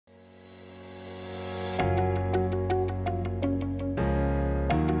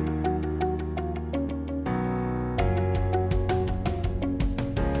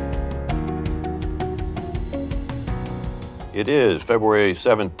It is February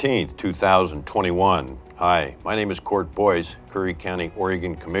 17th, 2021. Hi, my name is Boice, Curry County,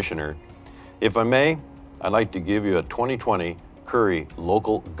 Oregon Commissioner. If I may, I'd like to give you a 2020 Curry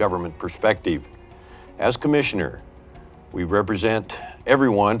local government perspective. As Commissioner, we represent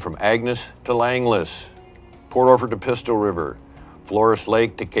everyone from Agnes to Langlis, Port Orford to Pistol River, Flores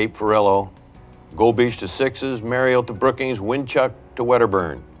Lake to Cape Farello, Gold Beach to Sixes, Mariel to Brookings, Winchuck to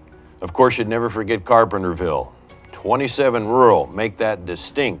Wedderburn. Of course, you'd never forget Carpenterville. 27 rural make that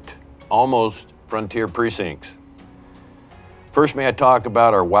distinct, almost frontier precincts. First, may I talk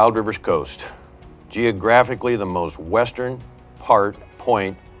about our Wild Rivers coast, geographically the most western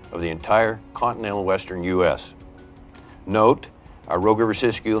point of the entire continental western U.S. Note, our Rogue River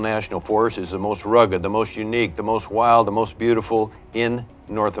Siskiyou National Forest is the most rugged, the most unique, the most wild, the most beautiful in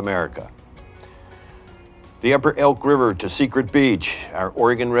North America. The Upper Elk River to Secret Beach, our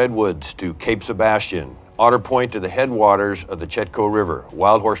Oregon Redwoods to Cape Sebastian, Otter Point to the headwaters of the Chetco River,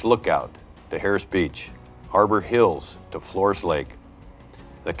 Wild Horse Lookout to Harris Beach, Harbor Hills to Flores Lake,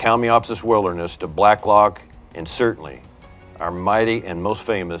 the Kalmiopsis Wilderness to Blacklock, and certainly our mighty and most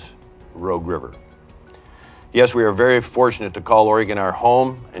famous Rogue River. Yes, we are very fortunate to call Oregon our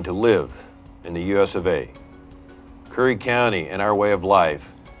home and to live in the US of A. Curry County and our way of life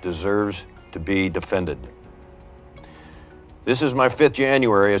deserves to be defended. This is my 5th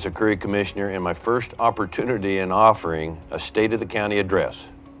January as a Curry Commissioner and my first opportunity in offering a State of the County address.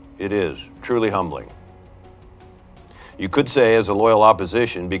 It is truly humbling. You could say as a loyal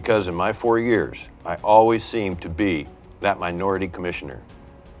opposition because in my 4 years, I always seem to be that minority commissioner.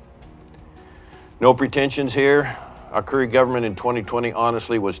 No pretensions here. Our Curry government in 2020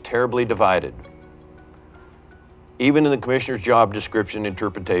 honestly was terribly divided. Even in the commissioner's job description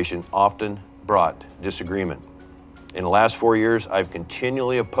interpretation often brought disagreement. In the last 4 years, I've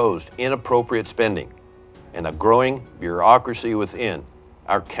continually opposed inappropriate spending and a growing bureaucracy within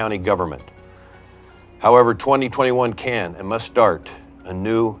our county government. However, 2021 can and must start a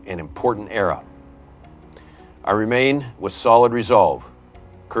new and important era. I remain with solid resolve.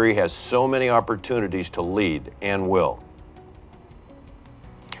 Curry has so many opportunities to lead and will.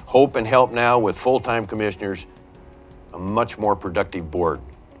 Hope and help now with full-time commissioners, a much more productive board.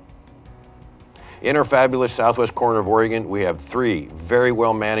 In our fabulous southwest corner of Oregon, we have 3 very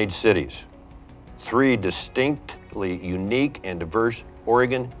well-managed cities, 3 distinctly unique and diverse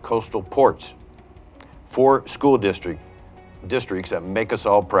Oregon coastal ports, 4 school districts that make us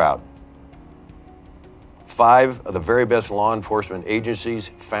all proud, 5 of the very best law enforcement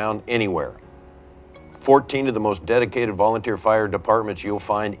agencies found anywhere, 14 of the most dedicated volunteer fire departments you'll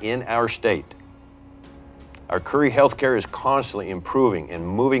find in our state. Our Curry healthcare is constantly improving and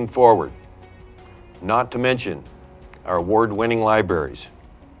moving forward, not to mention our award-winning libraries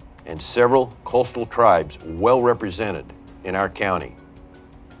and several coastal tribes well represented in our county.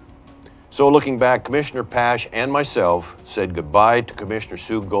 So looking back, Commissioner Pash and myself said goodbye to Commissioner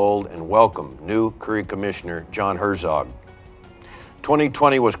Sue Gold and welcome new Curry Commissioner John Herzog.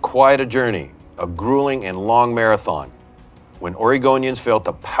 2020 was quite a journey, a grueling and long marathon, when Oregonians felt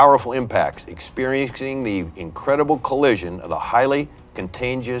the powerful impacts, experiencing the incredible collision of the highly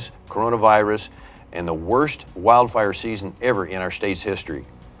contagious coronavirus and the worst wildfire season ever in our state's history.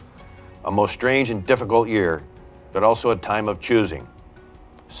 A most strange and difficult year, but also a time of choosing.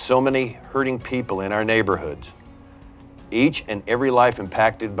 So many hurting people in our neighborhoods. Each and every life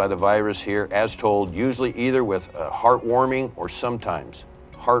impacted by the virus here, as told, usually either with a heartwarming or sometimes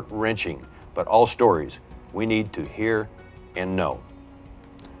heart-wrenching, but all stories we need to hear and know.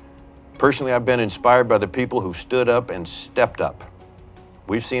 Personally, I've been inspired by the people who stood up and stepped up.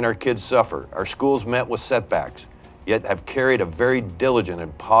 We've seen our kids suffer, our schools met with setbacks, yet have carried a very diligent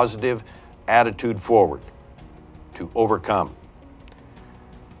and positive attitude forward to overcome.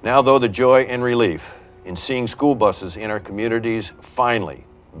 Now, though, the joy and relief in seeing school buses in our communities finally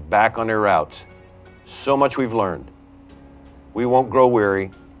back on their routes. So much we've learned. We won't grow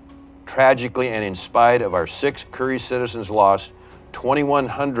weary. Tragically, and in spite of our 6 Curry citizens lost,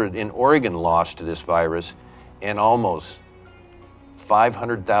 2,100 in Oregon lost to this virus, and almost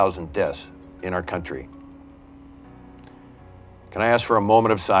 500,000 deaths in our country. Can I ask for a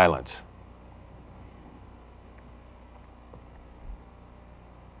moment of silence?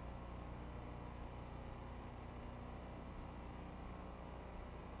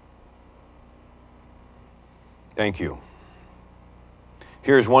 Thank you.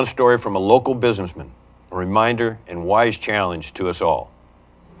 Here's one story from a local businessman, a reminder and wise challenge to us all.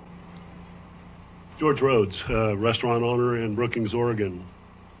 George Rhodes, restaurant owner in Brookings, Oregon.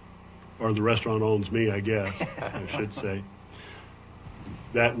 Or the restaurant owns me, I guess, I should say.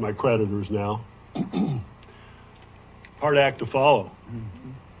 That and my creditors now. hard act to follow.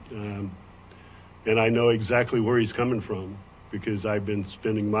 And I know exactly where he's coming from because I've been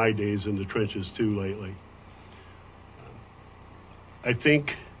spending my days in the trenches too lately. I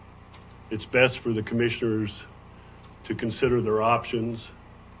think it's best for the commissioners to consider their options,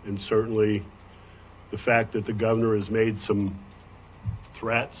 and certainly the fact that the governor has made some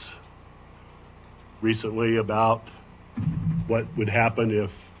threats recently about what would happen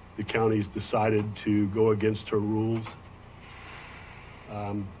if the counties decided to go against her rules.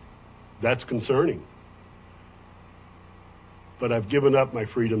 That's concerning. But I've given up my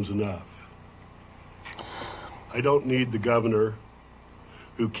freedoms enough. I don't need the governor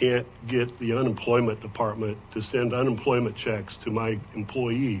who can't get the unemployment department to send unemployment checks to my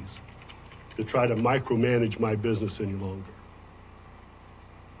employees to try to micromanage my business any longer.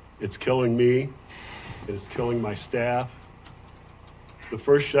 It's killing me, and it's killing my staff. The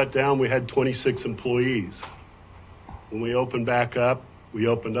first shutdown, we had 26 employees. When we opened back up, we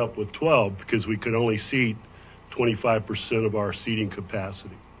opened up with 12 because we could only seat 25% of our seating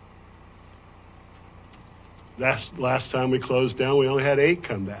capacity. Last time we closed down, we only had 8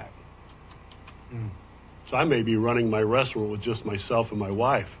 come back. So I may be running my restaurant with just myself and my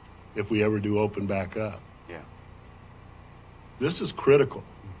wife if we ever do open back up. Yeah. This is critical.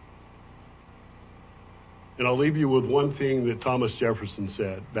 And I'll leave you with one thing that Thomas Jefferson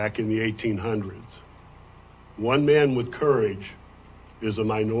said back in the 1800s. One man with courage is a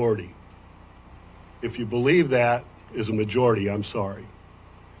minority. If you believe that is a majority, I'm sorry.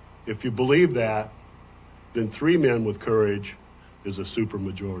 If you believe that, then 3 men with courage is a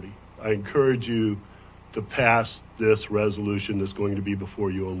supermajority. I encourage you to pass this resolution that's going to be before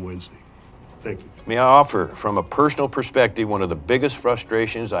you on Wednesday. Thank you. May I offer, from a personal perspective, one of the biggest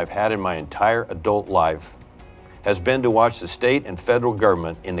frustrations I've had in my entire adult life has been to watch the state and federal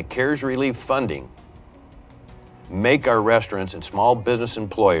government in the CARES relief funding make our restaurants and small business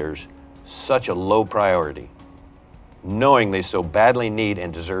employers such a low priority, knowing they so badly need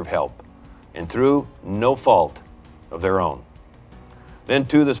and deserve help, and through no fault of their own. Then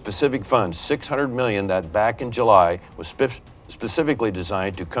to the specific funds, $600 million that back in July was specifically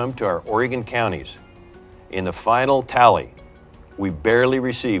designed to come to our Oregon counties. In the final tally, we barely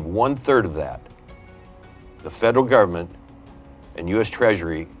received 1/3 of that the federal government and U.S.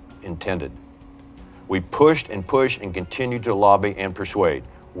 Treasury intended. We pushed and pushed and continued to lobby and persuade,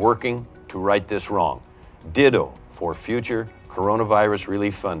 working to right this wrong. Ditto for future coronavirus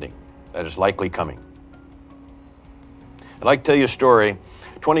relief funding that is likely coming. I'd like to tell you a story.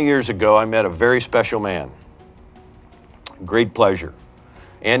 20 years ago, I met a very special man. Great pleasure.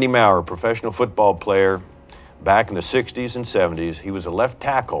 Andy Maurer, professional football player back in the 60s and 70s. He was a left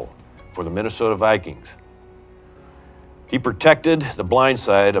tackle for the Minnesota Vikings. He protected the blind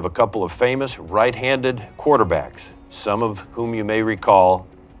side of a couple of famous right-handed quarterbacks, some of whom you may recall,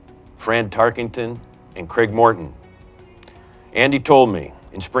 Fran Tarkenton and Craig Morton. Andy told me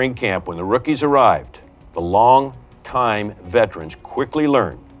in spring camp when the rookies arrived, the long-time veterans quickly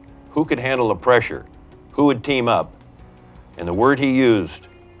learned who could handle the pressure, who would team up, and the word he used,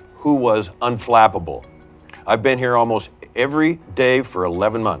 who was unflappable. I've been here almost every day for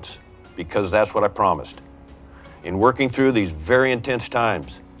 11 months because that's what I promised. In working through these very intense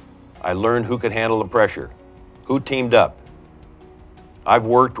times, I learned who could handle the pressure, who teamed up. I've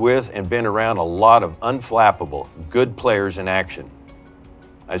worked with and been around a lot of unflappable, good players in action.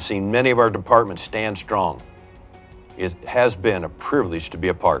 I've seen many of our departments stand strong. It has been a privilege to be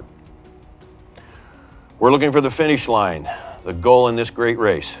a part. We're looking for the finish line, the goal in this great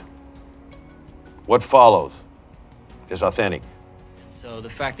race. What follows is authentic. So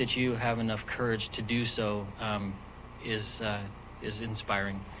the fact that you have enough courage to do so is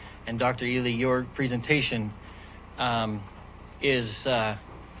inspiring. And Dr. Ely, your presentation is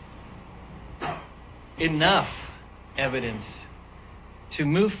enough evidence to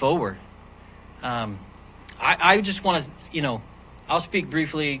move forward. I just want to, I'll speak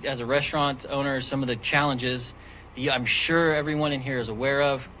briefly as a restaurant owner, some of the challenges I'm sure everyone in here is aware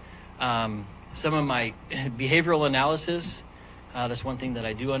of. Some of my behavioral analysis, that's one thing that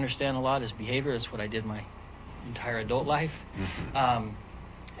I do understand a lot is behavior. That's what I did my entire adult life.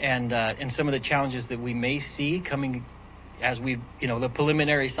 And some of the challenges that we may see coming as the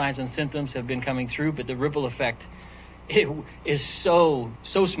preliminary signs and symptoms have been coming through, but the ripple effect is so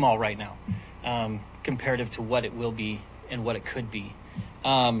small right now comparative to what it will be and what it could be.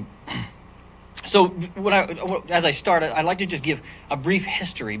 So as I start, I'd like to just give a brief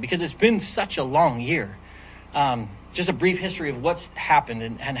history because it's been such a long year. Just a brief history of what's happened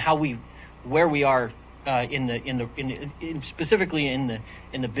and where we are specifically in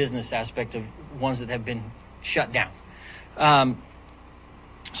the business aspect of ones that have been shut down.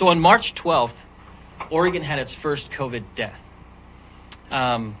 So on March 12th, Oregon had its first COVID death.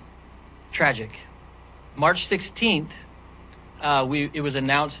 Tragic. March 16th, it was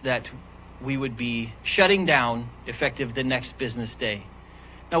announced that we would be shutting down effective the next business day.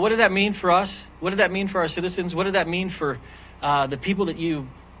 Now, what did that mean for us? What did that mean for our citizens? What did that mean for the people that you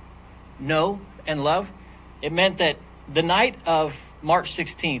know and love? It meant that the night of March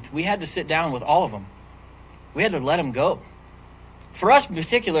 16th, we had to sit down with all of them. We had to let them go. For us in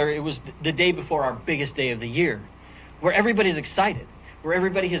particular, it was the day before our biggest day of the year, where everybody's excited, where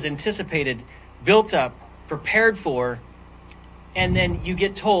everybody has anticipated, built up, prepared for, and then you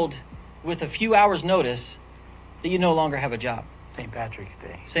get told with a few hours notice that you no longer have a job. St. Patrick's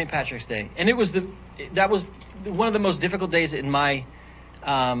Day. St. Patrick's Day. And that was one of the most difficult days in my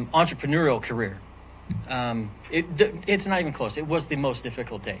entrepreneurial career. It's not even close. It was the most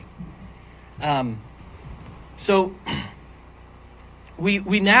difficult day. So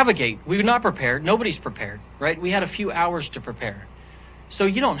we navigate. We were not prepared. Nobody's prepared, right? We had a few hours to prepare. So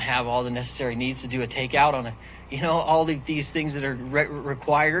you don't have all the necessary needs to do a takeout on all these things that are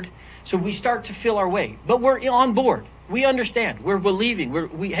required. So we start to feel our way, but we're on board. We understand. We're believing.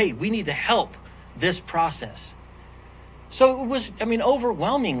 We need to help this process. So it was,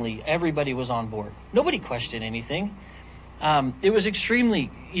 overwhelmingly, everybody was on board. Nobody questioned anything. It was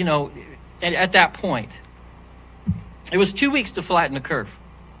extremely, at that point, it was 2 weeks to flatten the curve.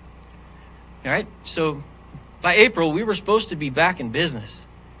 All right. So by April, we were supposed to be back in business.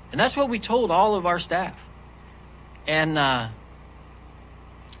 And that's what we told all of our staff. And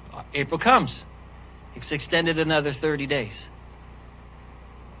April comes. It's extended another 30 days.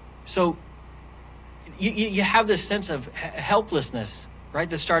 So you have this sense of helplessness, right,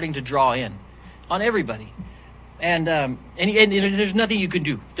 that's starting to draw in on everybody. And there's nothing you can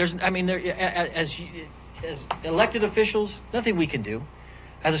do. As elected officials, nothing we can do.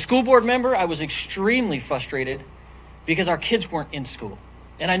 As a school board member, I was extremely frustrated because our kids weren't in school.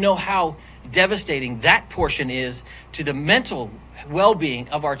 And I know how devastating that portion is to the mental well-being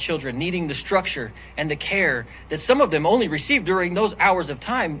of our children, needing the structure and the care that some of them only receive during those hours of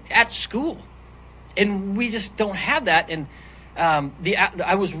time at school. And we just don't have that. And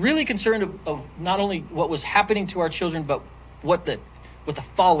I was really concerned of not only what was happening to our children, but what the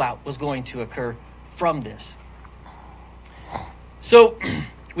fallout was going to occur from this. So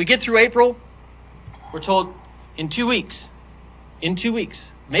we get through April. We're told in 2 weeks,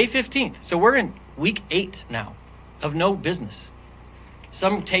 May 15th. So we're in week 8 now of no business.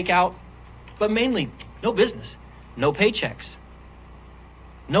 Some takeout, but mainly no business, no paychecks,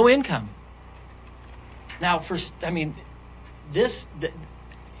 no income. Now, it's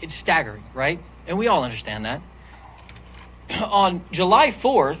staggering, right? And we all understand that. On July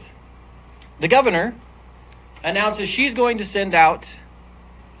 4th, the governor announces she's going to send out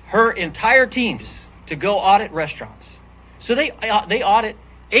her entire teams to go audit restaurants. So they audit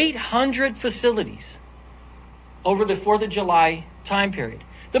 800 facilities over the 4th of July time period.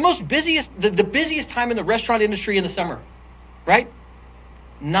 The busiest time in the restaurant industry in the summer, right?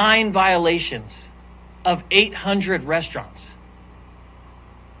 9 violations of 800 restaurants.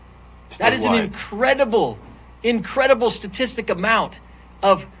 That is an incredible statistic amount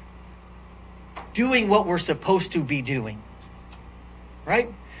of doing what we're supposed to be doing,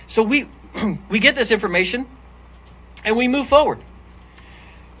 right? So we get this information and we move forward.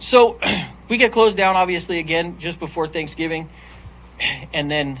 So we get closed down, obviously, again, just before Thanksgiving, and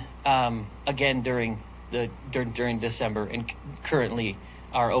then again during December, and currently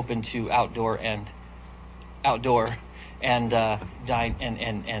are open to outdoor and dine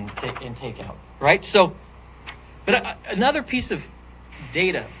and takeout, right? So, but another piece of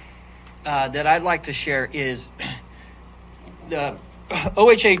data that I'd like to share is the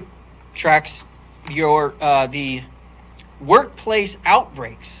OHA tracks the workplace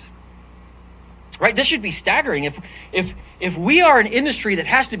outbreaks, right? This should be staggering. If we are an industry that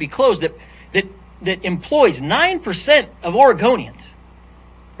has to be closed, that employs 9% of Oregonians,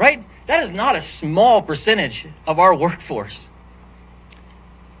 right? That is not a small percentage of our workforce.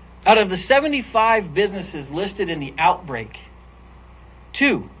 Out of the 75 businesses listed in the outbreak,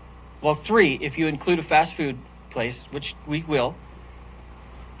 3, if you include a fast food place, which we will,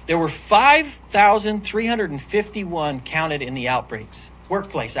 there were 5,351 counted in the outbreaks,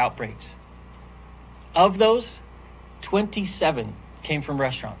 workplace outbreaks. Of those, 27 came from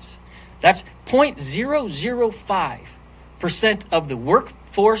restaurants. That's 0.005% of the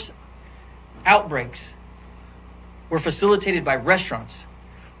workforce outbreaks were facilitated by restaurants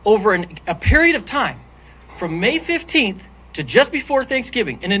over a period of time from May 15th to just before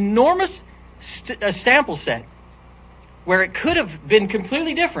Thanksgiving, an enormous sample set where it could have been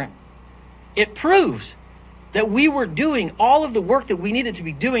completely different, it proves that we were doing all of the work that we needed to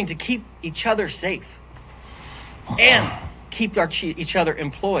be doing to keep each other safe and keep each other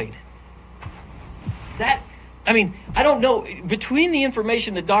employed. I don't know, between the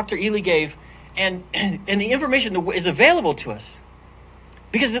information that Dr. Ely gave and the information that is available to us,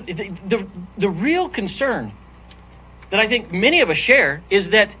 because the real concern that I think many of us share is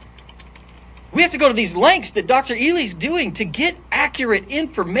that we have to go to these lengths that Dr. Ely's doing to get accurate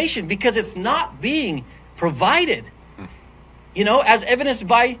information because it's not being provided. As evidenced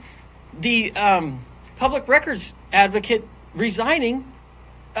by the public records advocate resigning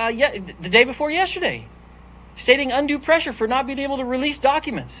the day before yesterday, stating undue pressure for not being able to release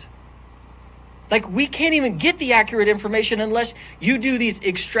documents. Like, we can't even get the accurate information unless you do these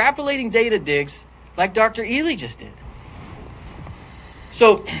extrapolating data digs like Dr. Ely just did.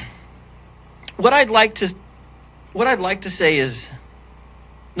 So what I'd like to say is,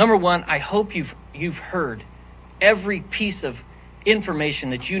 number one, I hope you've heard every piece of information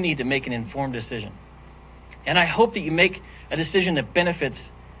that you need to make an informed decision. And I hope that you make a decision that benefits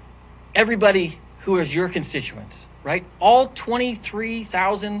everybody who is your constituents, right? All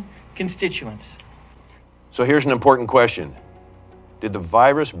 23,000 constituents. So here's an important question. Did the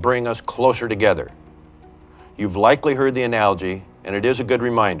virus bring us closer together? You've likely heard the analogy, and it is a good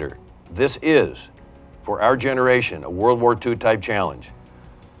reminder. This is, for our generation, a World War II type challenge.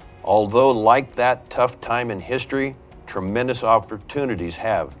 Although, like that tough time in history, tremendous opportunities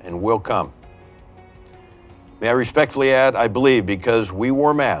have and will come. May I respectfully add, I believe because we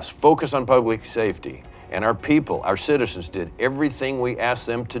wore masks, focused on public safety, and our people, our citizens, did everything we asked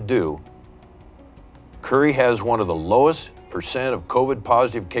them to do, Curry has one of the lowest percent of COVID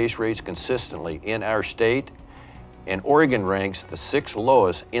positive case rates consistently in our state, and Oregon ranks the 6th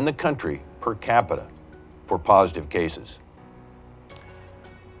lowest in the country per capita for positive cases.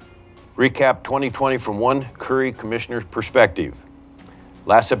 Recap 2020 from one Curry commissioner's perspective.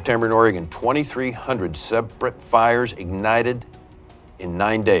 Last September in Oregon, 2,300 separate fires ignited in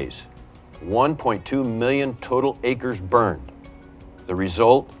 9 days. 1.2 million total acres burned. The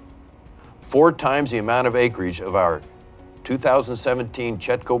result? 4 times the amount of acreage of our 2017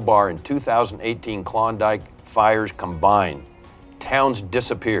 Chetco Bar and 2018 Klondike fires combined. Towns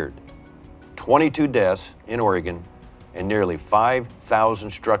disappeared. 22 deaths in Oregon and nearly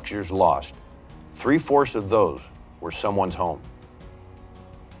 5,000 structures lost. 3/4 of those were someone's home.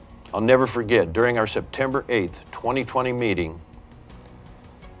 I'll never forget, during our September 8th, 2020 meeting,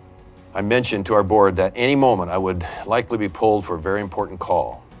 I mentioned to our board that any moment I would likely be pulled for a very important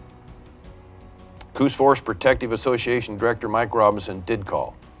call. Coos Forest Protective Association Director Mike Robinson did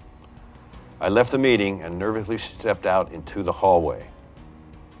call. I left the meeting and nervously stepped out into the hallway.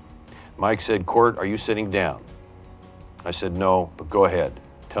 Mike said, "Court, are you sitting down?" I said, "No, but go ahead.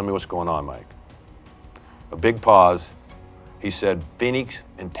 Tell me what's going on, Mike." A big pause. He said, "Phoenix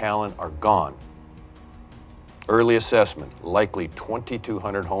and Talon are gone. Early assessment, likely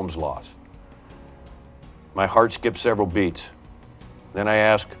 2,200 homes lost." My heart skipped several beats. Then I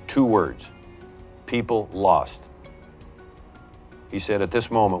asked 2 words, people lost. He said, "At this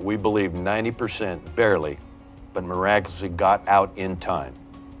moment, we believe 90% barely, but miraculously got out in time.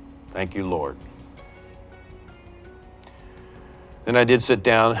 Thank you, Lord." Then I did sit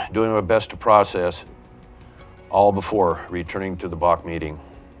down, doing my best to process all before returning to the Bach meeting.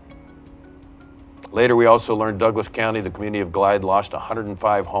 Later, we also learned Douglas County, the community of Glide, lost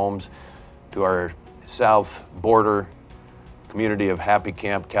 105 homes to our south border community of Happy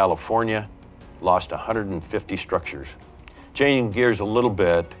Camp, California, lost 150 structures. Changing gears a little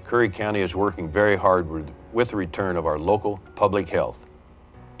bit, Curry County is working very hard with the return of our local public health.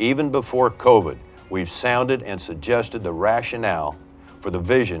 Even before COVID, we've sounded and suggested the rationale for the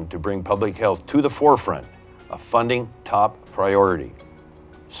vision to bring public health to the forefront, a funding top priority.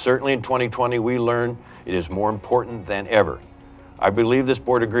 Certainly in 2020, we learned it is more important than ever. I believe this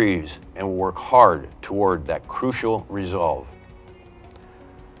board agrees and will work hard toward that crucial resolve.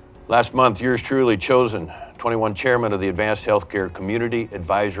 Last month, yours truly chosen 21 chairman of the Advanced Healthcare Community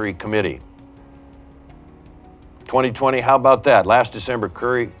Advisory Committee. 2020, how about that? Last December,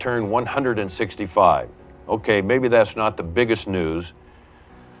 Curry turned 165. Okay, maybe that's not the biggest news,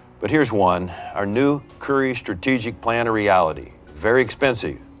 but here's one. Our new Curry strategic plan a reality. Very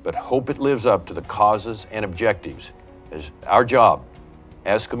expensive, but hope it lives up to the causes and objectives. As our job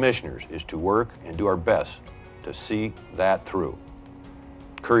as commissioners is to work and do our best to see that through.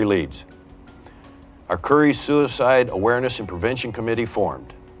 Curry leads. Our Curry Suicide Awareness and Prevention Committee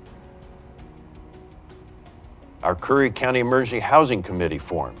formed. Our Curry County Emergency Housing Committee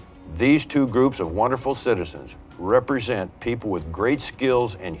formed. These 2 groups of wonderful citizens represent people with great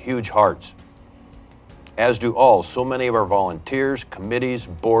skills and huge hearts, as do so many of our volunteers, committees,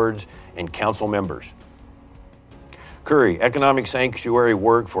 boards, and council members. Curry, economic sanctuary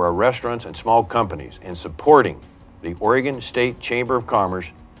work for our restaurants and small companies and supporting the Oregon State Chamber of Commerce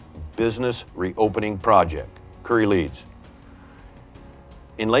Business Reopening Project. Curry leads.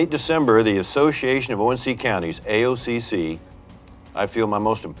 In late December, the Association of ONC Counties, AOCC, I feel my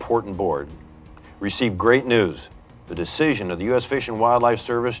most important board, received great news: the decision of the U.S. Fish and Wildlife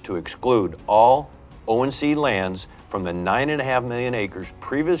Service to exclude all ONC lands from the 9.5 million acres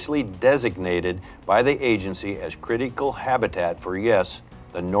previously designated by the agency as critical habitat for, yes,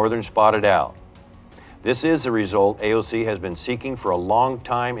 the northern spotted owl. This is the result AOC has been seeking for a long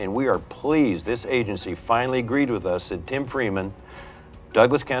time, and we are pleased this agency finally agreed with us, said Tim Freeman,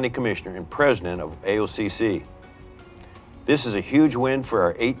 Douglas County Commissioner and President of AOCC. This is a huge win for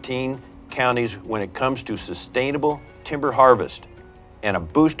our 18 counties when it comes to sustainable timber harvest and a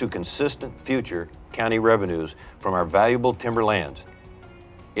boost to consistent future county revenues from our valuable timber lands.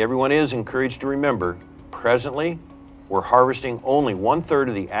 Everyone is encouraged to remember, presently, we're harvesting only 1/3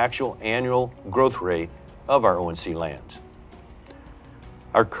 of the actual annual growth rate of our ONC lands.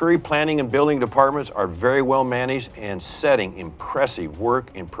 Our Curry planning and building departments are very well managed and setting impressive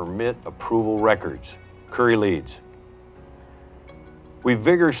work and permit approval records. Curry leads. We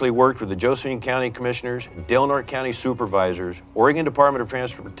vigorously worked with the Josephine County Commissioners, Del Norte County Supervisors, Oregon Department of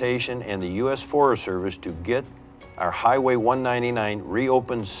Transportation, and the U.S. Forest Service to get our Highway 199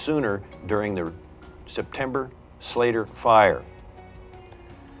 reopened sooner during the September Slater fire.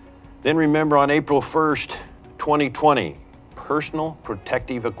 Then remember, on April 1st, 2020, personal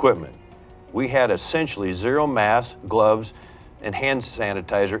protective equipment. We had essentially zero masks, gloves, and hand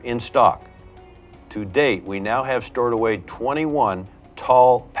sanitizer in stock. To date, we now have stored away 21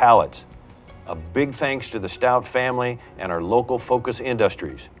 tall pallets. A big thanks to the Stout family and our local focus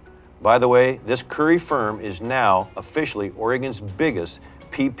industries. By the way, this Curry firm is now officially Oregon's biggest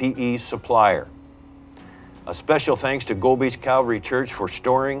PPE supplier. A special thanks to Gold Beach Calvary Church for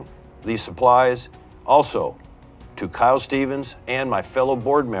storing these supplies. Also, to Kyle Stevens and my fellow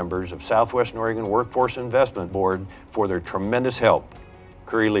board members of Southwestern Oregon Workforce Investment Board for their tremendous help.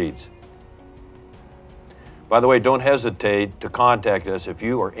 Curry leads. By the way, don't hesitate to contact us if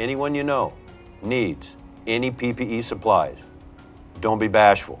you or anyone you know needs any PPE supplies. Don't be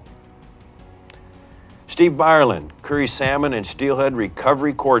bashful. Steve Byerland, Curry Salmon and Steelhead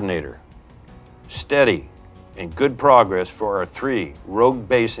Recovery Coordinator. Steady and good progress for our 3 Rogue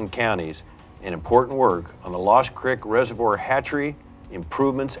Basin counties and important work on the Lost Creek Reservoir hatchery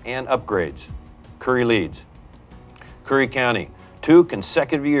improvements and upgrades. Curry leads. Curry County, 2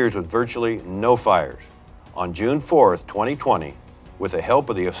 consecutive years with virtually no fires. On June 4th, 2020, with the help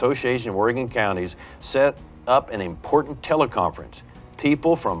of the Association of Oregon Counties, set up an important teleconference.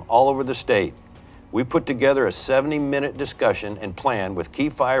 People from all over the state. We put together a 70-minute discussion and plan with key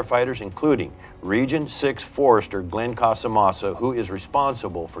firefighters, including Region 6 Forester Glenn Casamassa, who is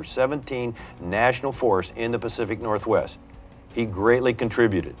responsible for 17 national forests in the Pacific Northwest. He greatly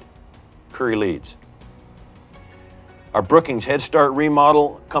contributed. Curry leads. Our Brookings Head Start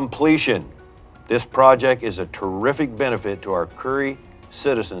remodel completion. This project is a terrific benefit to our Curry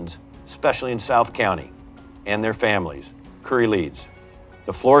citizens, especially in South County, and their families. Curry leads.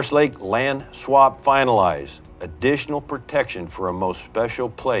 The Flores Lake land swap finalized. Additional protection for a most special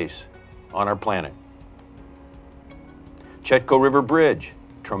place on our planet. Chetco River Bridge.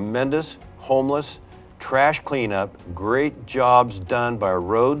 Tremendous homeless trash cleanup. Great jobs done by our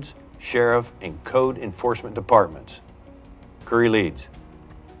roads, sheriff, and code enforcement departments. Curry leads.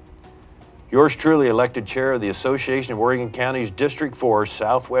 Yours truly, elected chair of the Association of Oregon Counties District 4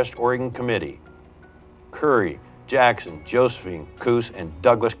 Southwest Oregon Committee. Curry, Jackson, Josephine, Coos, and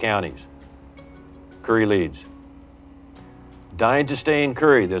Douglas counties. Curry leads. Dying to stay in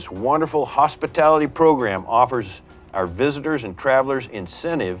Curry, this wonderful hospitality program offers our visitors and travelers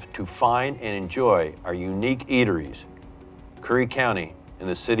incentive to find and enjoy our unique eateries. Curry County in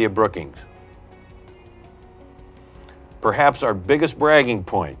the city of Brookings. Perhaps our biggest bragging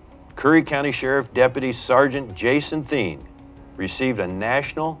point, Curry County Sheriff Deputy Sergeant Jason Thien received a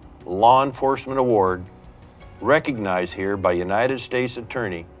National Law Enforcement Award recognized here by United States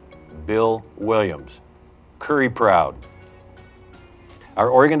Attorney Bill Williams. Curry proud. Our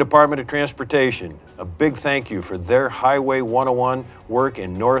Oregon Department of Transportation, a big thank you for their Highway 101 work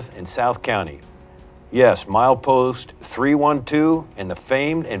in North and South County. Yes, milepost 312 and the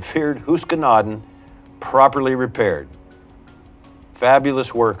famed and feared Huskanadden properly repaired.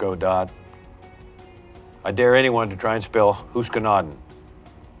 Fabulous work, ODOT. I dare anyone to try and spell Huskanadden.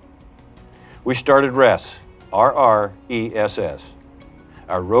 We started RES, RRESS,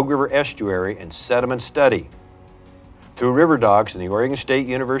 our Rogue River Estuary and Sediment Study. Through River Docs and the Oregon State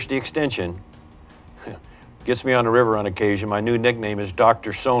University Extension, gets me on the river on occasion, my new nickname is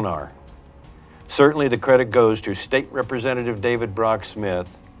Dr. Sonar. Certainly the credit goes to State Representative David Brock Smith.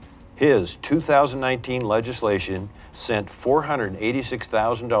 His 2019 legislation sent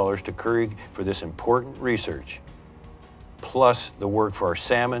 $486,000 to Curry for this important research, plus the work for our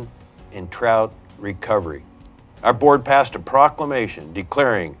salmon and trout recovery. Our board passed a proclamation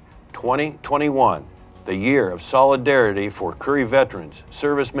declaring 2021 the year of solidarity for Curry veterans,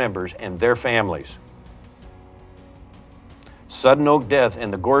 service members, and their families. Sudden oak death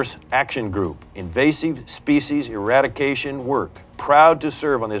and the Gorse Action Group, invasive species eradication work, proud to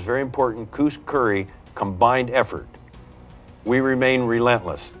serve on this very important Coos-Curry combined effort. We remain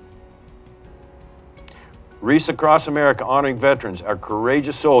relentless. Wreaths across America honoring veterans, our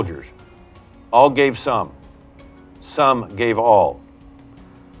courageous soldiers. All gave some gave all.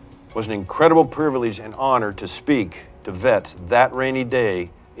 It was an incredible privilege and honor to speak to vets that rainy day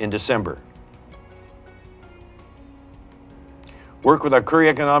in December. Work with our Curry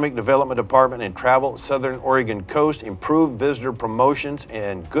Economic Development Department and Travel Southern Oregon Coast, improved visitor promotions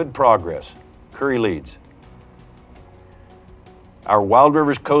and good progress. Curry leads. Our Wild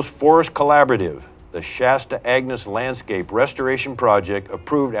Rivers Coast Forest Collaborative, the Shasta Agnes Landscape Restoration Project,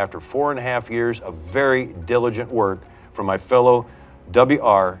 approved after 4.5 years of very diligent work from my fellow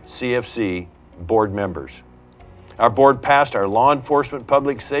WRCFC board members. Our board passed our Law Enforcement,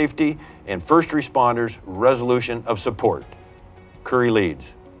 Public Safety, and First Responders Resolution of Support. Curry leads.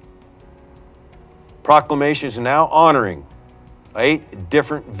 Proclamation is now honoring 8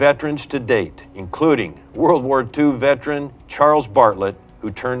 different veterans to date, including World War II veteran Charles Bartlett,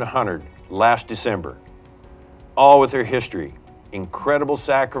 who turned 100 last December. All with their history, incredible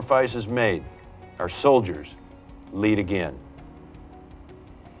sacrifices made. Our soldiers lead again.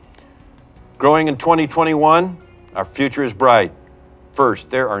 Growing in 2021, our future is bright. First,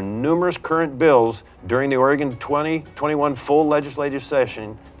 there are numerous current bills during the Oregon 2021 full legislative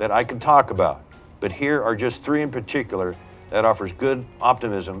session that I could talk about, but here are just 3 in particular that offers good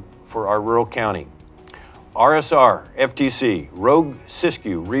optimism for our rural county. RSR, FTC, Rogue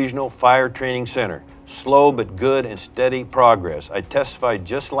Siskiyou Regional Fire Training Center. Slow but good and steady progress. I testified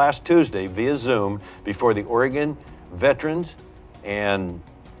just last Tuesday via Zoom before the Oregon Veterans and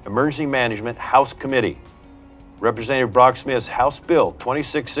Emergency Management House Committee. Representative Brock Smith's House Bill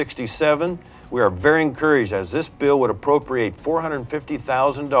 2667. We are very encouraged as this bill would appropriate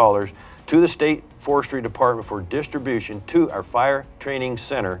 $450,000 to the State Forestry Department for distribution to our Fire Training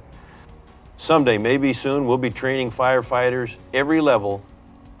Center. Someday, maybe soon, we'll be training firefighters every level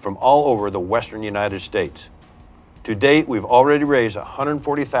from all over the western United States. To date, we've already raised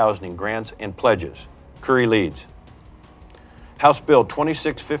 $140,000 in grants and pledges. Curry leads. House Bill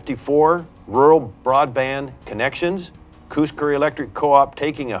 2654, Rural Broadband Connections, Coos-Curry Electric Co-op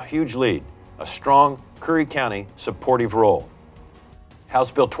taking a huge lead, a strong Curry County supportive role. House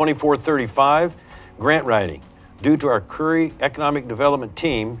Bill 2435, grant writing. Due to our Curry Economic Development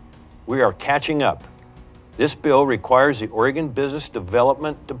team, we are catching up. This bill requires the Oregon Business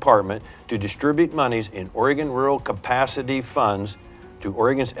Development Department to distribute monies in Oregon Rural Capacity Funds to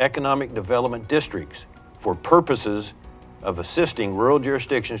Oregon's economic development districts for purposes of assisting rural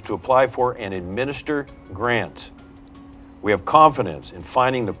jurisdictions to apply for and administer grants. We have confidence in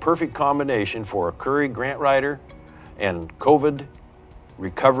finding the perfect combination for a Curry grant writer and COVID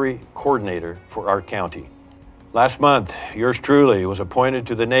recovery coordinator for our county. Last month, yours truly was appointed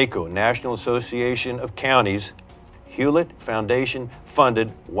to the NACO, National Association of Counties, Hewlett Foundation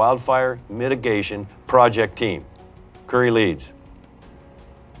funded Wildfire Mitigation Project Team. Curry leads.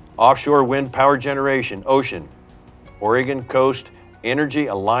 Offshore Wind Power Generation, Ocean, Oregon Coast Energy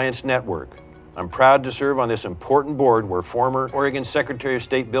Alliance Network. I'm proud to serve on this important board where former Oregon Secretary of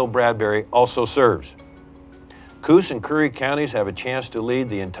State Bill Bradbury also serves. Coos and Curry counties have a chance to lead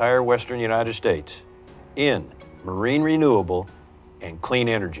the entire western United States in marine renewable and clean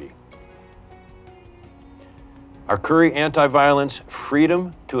energy. Our Curry Anti-Violence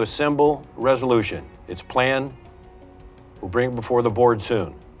Freedom to Assemble resolution. Its plan will bring it before the board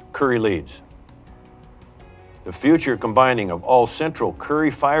soon. Curry leads. The future combining of all central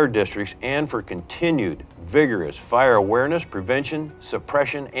Curry fire districts and for continued vigorous fire awareness, prevention,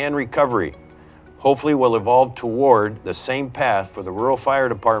 suppression, and recovery hopefully will evolve toward the same path for the rural fire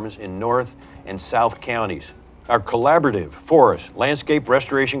departments in North and South counties. Our collaborative forest landscape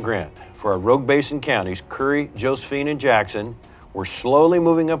restoration grant for our Rogue Basin counties, Curry, Josephine, and Jackson, we're slowly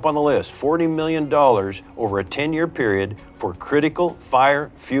moving up on the list, $40 million over a 10-year period for critical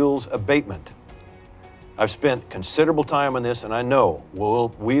fire fuels abatement. I've spent considerable time on this, and I know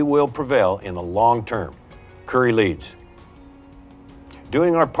we will prevail in the long term. Curry leads.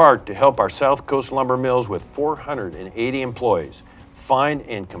 Doing our part to help our South Coast lumber mills with 480 employees find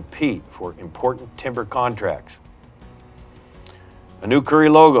and compete for important timber contracts. A new Curry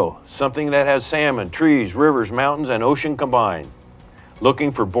logo, something that has salmon, trees, rivers, mountains, and ocean combined.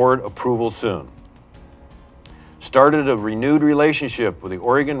 Looking for board approval soon. Started a renewed relationship with the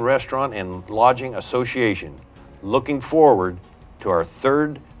Oregon Restaurant and Lodging Association. Looking forward to our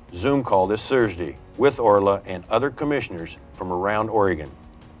third Zoom call this Thursday with Orla and other commissioners from around Oregon.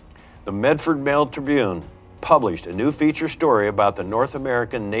 The Medford Mail Tribune published a new feature story about the North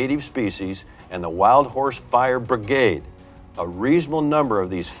American native species and the Wild Horse Fire Brigade. A reasonable number of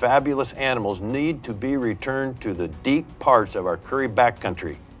these fabulous animals need to be returned to the deep parts of our Curry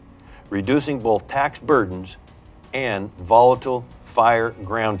backcountry, reducing both tax burdens and volatile fire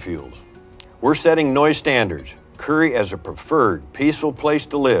ground fuels. We're setting noise standards, Curry as a preferred, peaceful place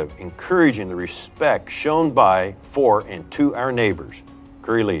to live, encouraging the respect shown by, for, and to our neighbors.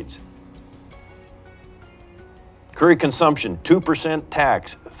 Curry leads. Curry consumption, 2%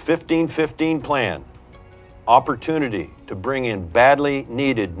 tax, 15-15 plan. Opportunity to bring in badly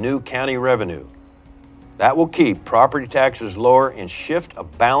needed new county revenue. That will keep property taxes lower and shift a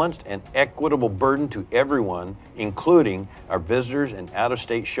balanced and equitable burden to everyone, including our visitors and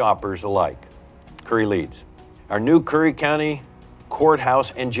out-of-state shoppers alike. Curry leads. Our new Curry County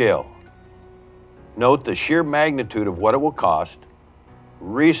courthouse and jail. Note the sheer magnitude of what it will cost,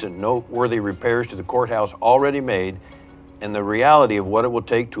 recent noteworthy repairs to the courthouse already made, and the reality of what it will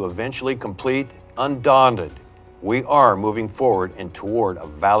take to eventually complete. Undaunted, we are moving forward and toward a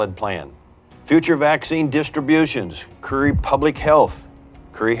valid plan. Future vaccine distributions, Curry Public Health,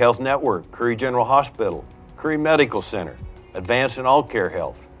 Curry Health Network, Curry General Hospital, Curry Medical Center, Advanced and All Care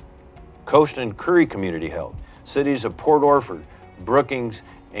Health, Coast and Curry Community Health, cities of Port Orford, Brookings,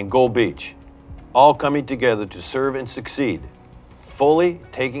 and Gold Beach, all coming together to serve and succeed, fully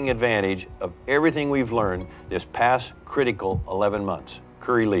taking advantage of everything we've learned this past critical 11 months.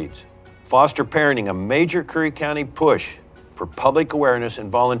 Curry leads. Foster parenting, a major Curry County push for public awareness and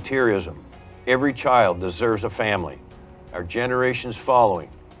volunteerism. Every child deserves a family. Our generations following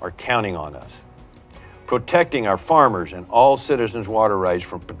are counting on us. Protecting our farmers and all citizens' water rights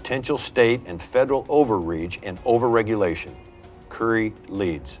from potential state and federal overreach and overregulation. Curry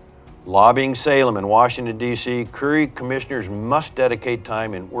leads. Lobbying Salem and Washington, D.C., Curry commissioners must dedicate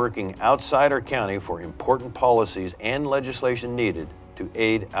time in working outside our county for important policies and legislation needed to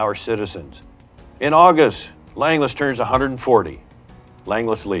aid our citizens. In August, Langless turns 140.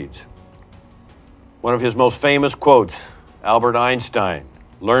 Langless leads. One of his most famous quotes, Albert Einstein,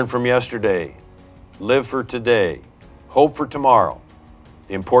 learn from yesterday, live for today, hope for tomorrow.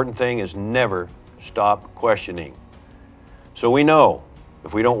 The important thing is never stop questioning. So we know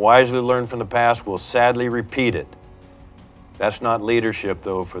if we don't wisely learn from the past, we'll sadly repeat it. That's not leadership,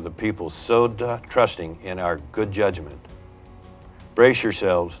 though, for the people so trusting in our good judgment. Brace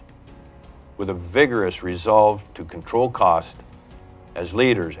yourselves with a vigorous resolve to control cost. As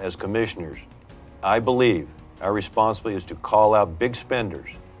leaders, as commissioners, I believe our responsibility is to call out big spenders,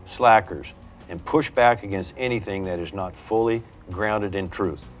 slackers, and push back against anything that is not fully grounded in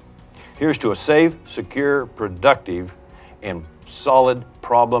truth. Here's to a safe, secure, productive, and solid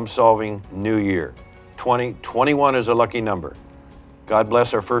problem-solving new year. 2021 is a lucky number. God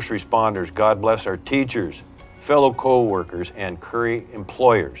bless our first responders. God bless our teachers, fellow co-workers, and Curry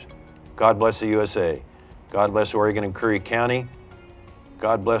employers. God bless the USA. God bless Oregon and Curry County.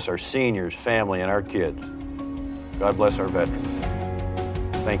 God bless our seniors, family, and our kids. God bless our veterans.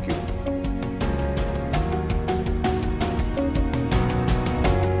 Thank you.